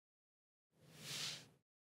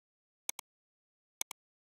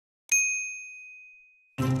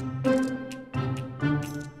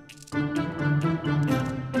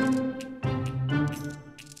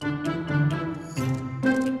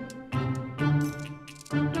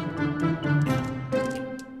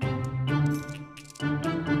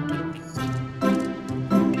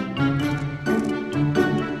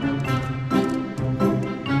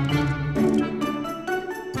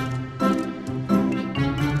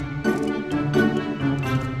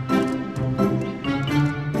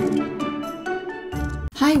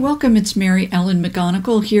welcome. It's Mary Ellen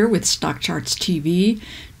McGonagle here with StockCharts TV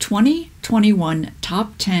 2021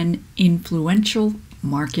 Top 10 Influential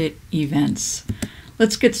Market Events.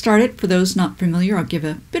 Let's get started. For those not familiar, I'll give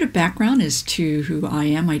a bit of background as to who I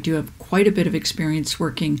am. I do have quite a bit of experience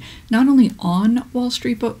working not only on Wall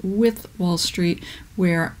Street, but with Wall Street,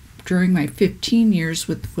 where during my 15 years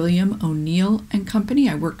with William O'Neill and Company,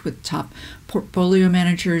 I worked with top portfolio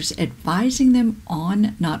managers, advising them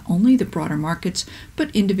on not only the broader markets,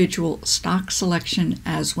 but individual stock selection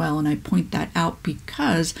as well. And I point that out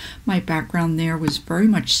because my background there was very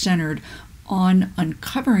much centered on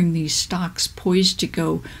uncovering these stocks poised to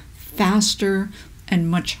go faster and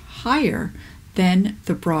much higher than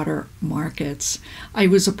the broader markets. I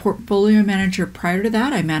was a portfolio manager prior to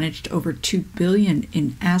that. I managed over $2 billion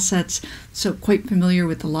in assets, so quite familiar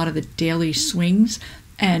with a lot of the daily swings,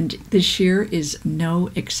 and this year is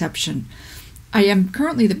no exception. I am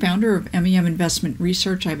currently the founder of MEM Investment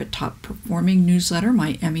Research. I have a top performing newsletter,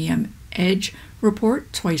 my MEM Edge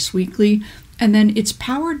report, twice weekly, and then it's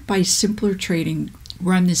powered by Simpler Trading,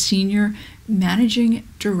 where I'm the senior managing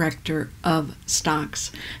director of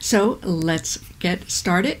stocks. So let's get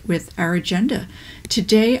started with our agenda.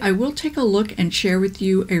 Today, I will take a look and share with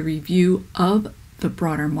you a review of the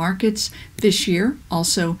broader markets this year.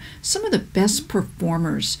 Also, some of the best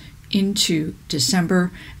performers into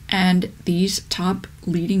December, and these top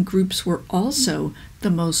leading groups were also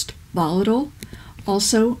the most volatile.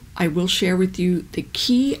 Also, I will share with you the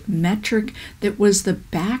key metric that was the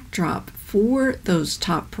backdrop for those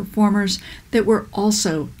top performers that were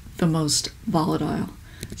also the most volatile.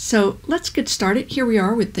 So let's get started. Here we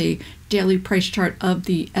are with the daily price chart of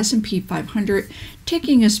the S&P 500,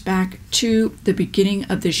 taking us back to the beginning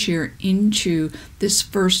of this year into this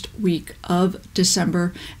first week of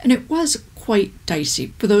December. And it was quite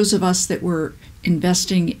dicey for those of us that were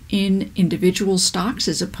investing in individual stocks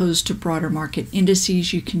as opposed to broader market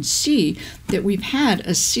indices. You can see that we've had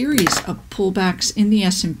a series of pullbacks in the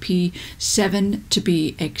S&P, 7 to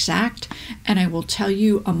be exact, and I will tell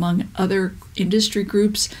you, among other industry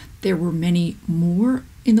groups, there were many more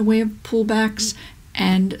in the way of pullbacks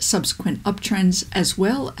and subsequent uptrends, as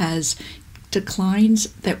well as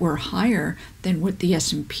declines that were higher than what the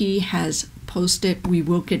S&P has posted. We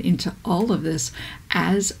will get into all of this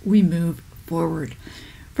as we move forward.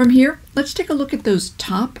 From here, let's take a look at those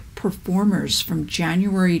top performers from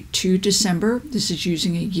January to December. This is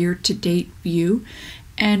using a year-to-date view.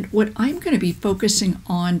 And what I'm going to be focusing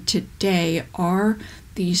on today are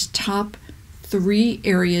these top three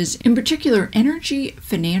areas, in particular, energy,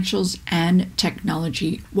 financials, and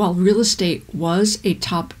technology. While real estate was a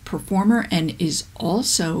top performer and is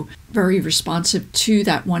also very responsive to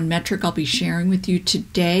that one metric I'll be sharing with you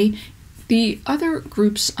today, the other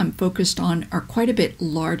groups I'm focused on are quite a bit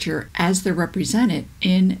larger as they're represented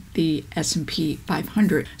in the S&P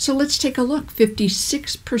 500. So let's take a look.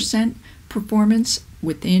 56% performance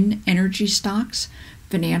within energy stocks,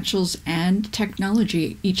 financials, and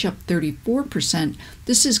technology, each up 34%.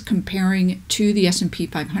 This is comparing to the S&P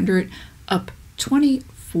 500, up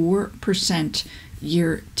 24%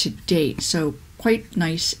 year to date. So quite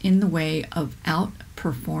nice in the way of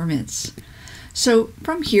outperformance. So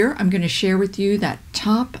from here, I'm going to share with you that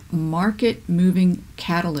top market moving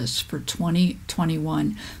catalyst for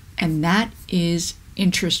 2021, and that is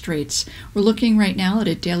interest rates. We're looking right now at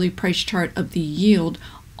a daily price chart of the yield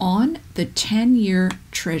on the 10-year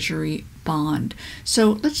Treasury bond.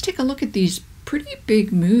 So let's take a look at these pretty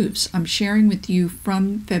big moves I'm sharing with you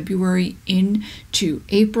from February into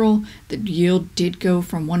April. The yield did go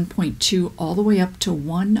from 1.2 all the way up to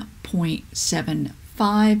 1.75.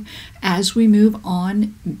 As we move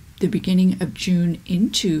on the beginning of June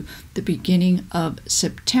into the beginning of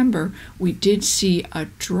September, we did see a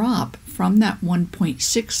drop from that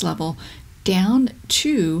 1.6 level down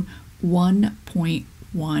to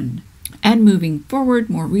 1.1. And moving forward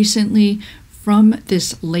more recently, from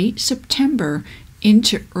this late September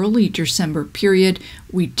into early December period,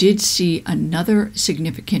 we did see another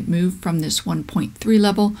significant move from this 1.3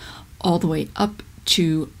 level all the way up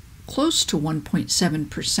to close to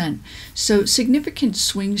 1.7%. So significant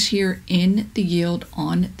swings here in the yield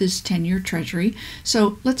on this 10-year Treasury.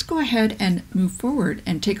 So let's go ahead and move forward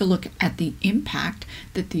and take a look at the impact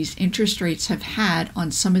that these interest rates have had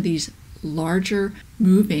on some of these larger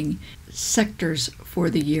moving sectors for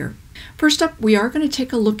the year. First up, we are going to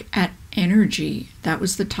take a look at energy. That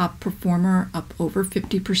was the top performer, up over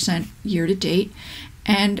 50% year to date.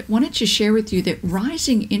 And wanted to share with you that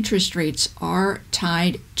rising interest rates are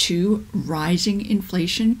tied to rising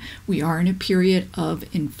inflation. We are in a period of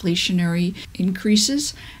inflationary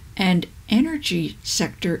increases, and energy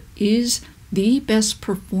sector is the best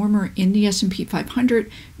performer in the S&P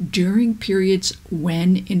 500 during periods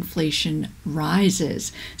when inflation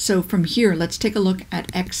rises. So from here, let's take a look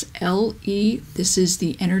at XLE. This is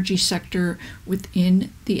the energy sector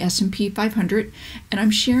within the S&P 500, and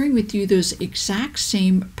I'm sharing with you those exact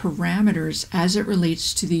same parameters as it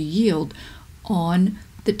relates to the yield on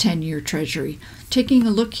the 10-year Treasury. Taking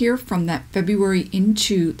a look here from that February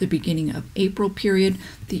into the beginning of April period,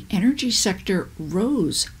 the energy sector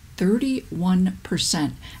rose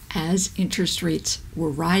 31% as interest rates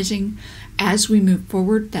were rising. As we move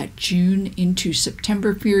forward, that June into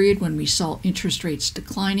September period when we saw interest rates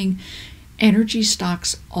declining, energy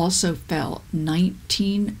stocks also fell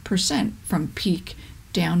 19% from peak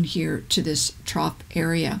down here to this trough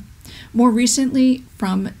area. More recently,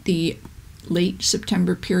 from the late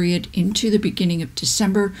September period into the beginning of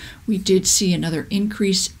December, we did see another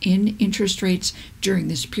increase in interest rates. During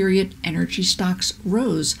this period, energy stocks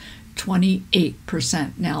rose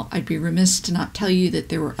 28%. Now, I'd be remiss to not tell you that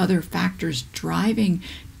there were other factors driving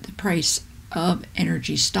the price of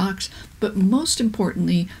energy stocks, but most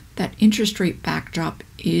importantly, that interest rate backdrop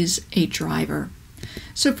is a driver.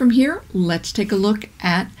 So from here, let's take a look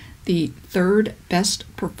at the third best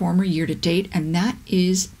performer year to date, and that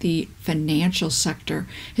is the financial sector.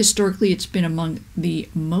 Historically, it's been among the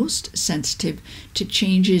most sensitive to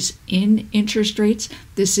changes in interest rates.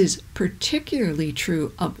 This is particularly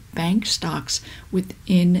true of bank stocks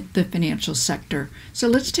within the financial sector. So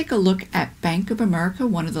let's take a look at Bank of America,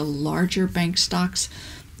 one of the larger bank stocks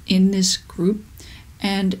in this group.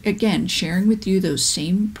 And again, sharing with you those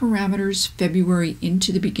same parameters, February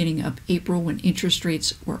into the beginning of April when interest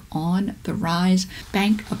rates were on the rise.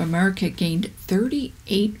 Bank of America gained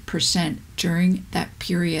 38% during that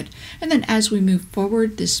period. And then as we move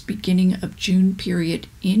forward, this beginning of June period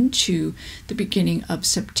into the beginning of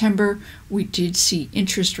September, we did see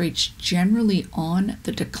interest rates generally on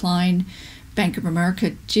the decline. Bank of America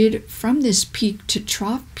did, from this peak to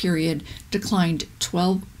trough period, declined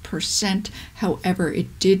 12%. However,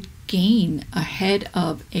 it did gain ahead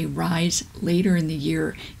of a rise later in the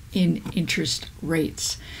year in interest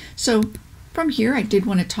rates. So from here, I did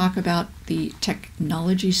want to talk about the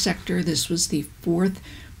technology sector. This was the fourth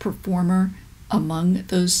performer among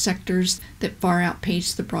those sectors that far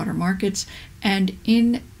outpaced the broader markets. And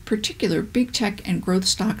in particular, big tech and growth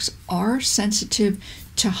stocks are sensitive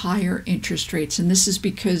to higher interest rates. And this is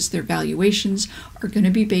because their valuations are going to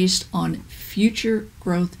be based on future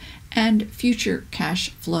growth and future cash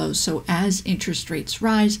flow. So as interest rates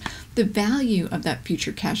rise, the value of that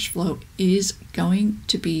future cash flow is going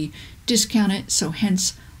to be discounted. So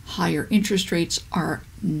hence, higher interest rates are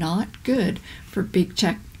not good for big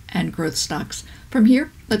tech and growth stocks. From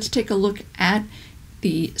here, let's take a look at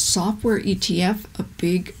the software ETF, a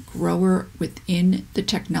big grower within the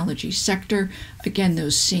technology sector. Again,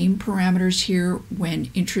 those same parameters here when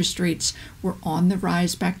interest rates were on the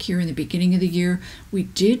rise back here in the beginning of the year. We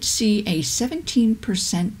did see a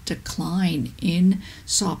 17% decline in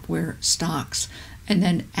software stocks. And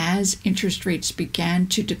then as interest rates began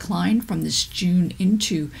to decline from this June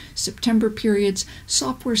into September periods,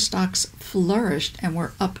 software stocks flourished and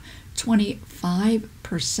were up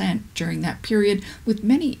 25% during that period, with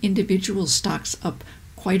many individual stocks up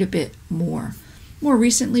quite a bit more. More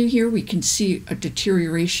recently here, we can see a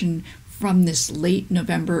deterioration from this late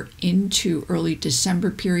November into early December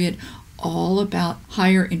period, all about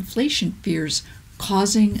higher inflation fears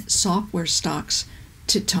causing software stocks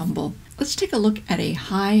to tumble. Let's take a look at a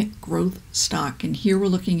high growth stock, and here we're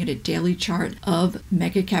looking at a daily chart of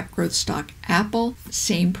mega cap growth stock Apple.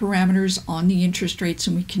 Same parameters on the interest rates,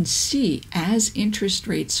 and we can see as interest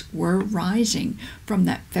rates were rising from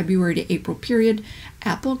that February to April period,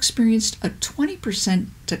 Apple experienced a 20%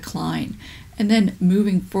 decline. And then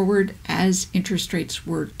moving forward, as interest rates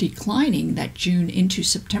were declining that June into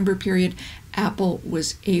September period, Apple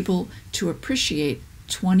was able to appreciate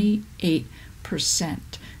 28%.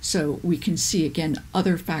 So we can see again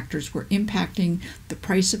other factors were impacting the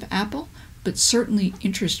price of Apple, but certainly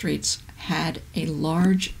interest rates had a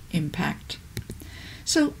large impact.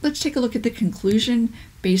 So let's take a look at the conclusion.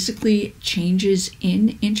 Basically, changes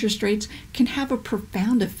in interest rates can have a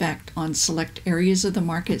profound effect on select areas of the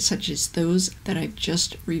market, such as those that I've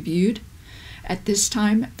just reviewed. At this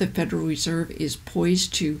time, the Federal Reserve is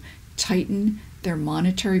poised to tighten their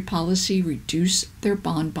monetary policy, reduce their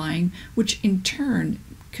bond buying, which in turn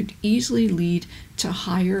could easily lead to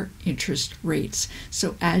higher interest rates.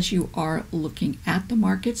 So as you are looking at the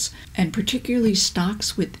markets, and particularly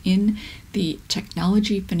stocks within the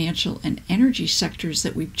technology, financial, and energy sectors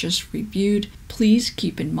that we've just reviewed, please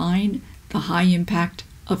keep in mind the high impact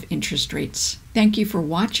of interest rates. Thank you for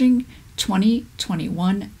watching.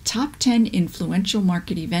 2021 Top 10 Influential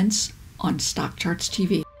Market Events on StockCharts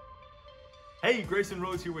TV. Hey, Grayson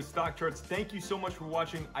Rose here with StockCharts. Thank you so much for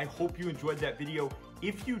watching. I hope you enjoyed that video.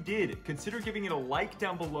 If you did, consider giving it a like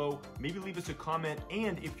down below, maybe leave us a comment,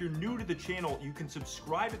 and if you're new to the channel, you can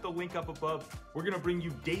subscribe at the link up above. We're gonna bring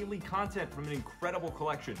you daily content from an incredible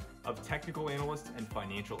collection of technical analysts and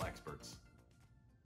financial experts.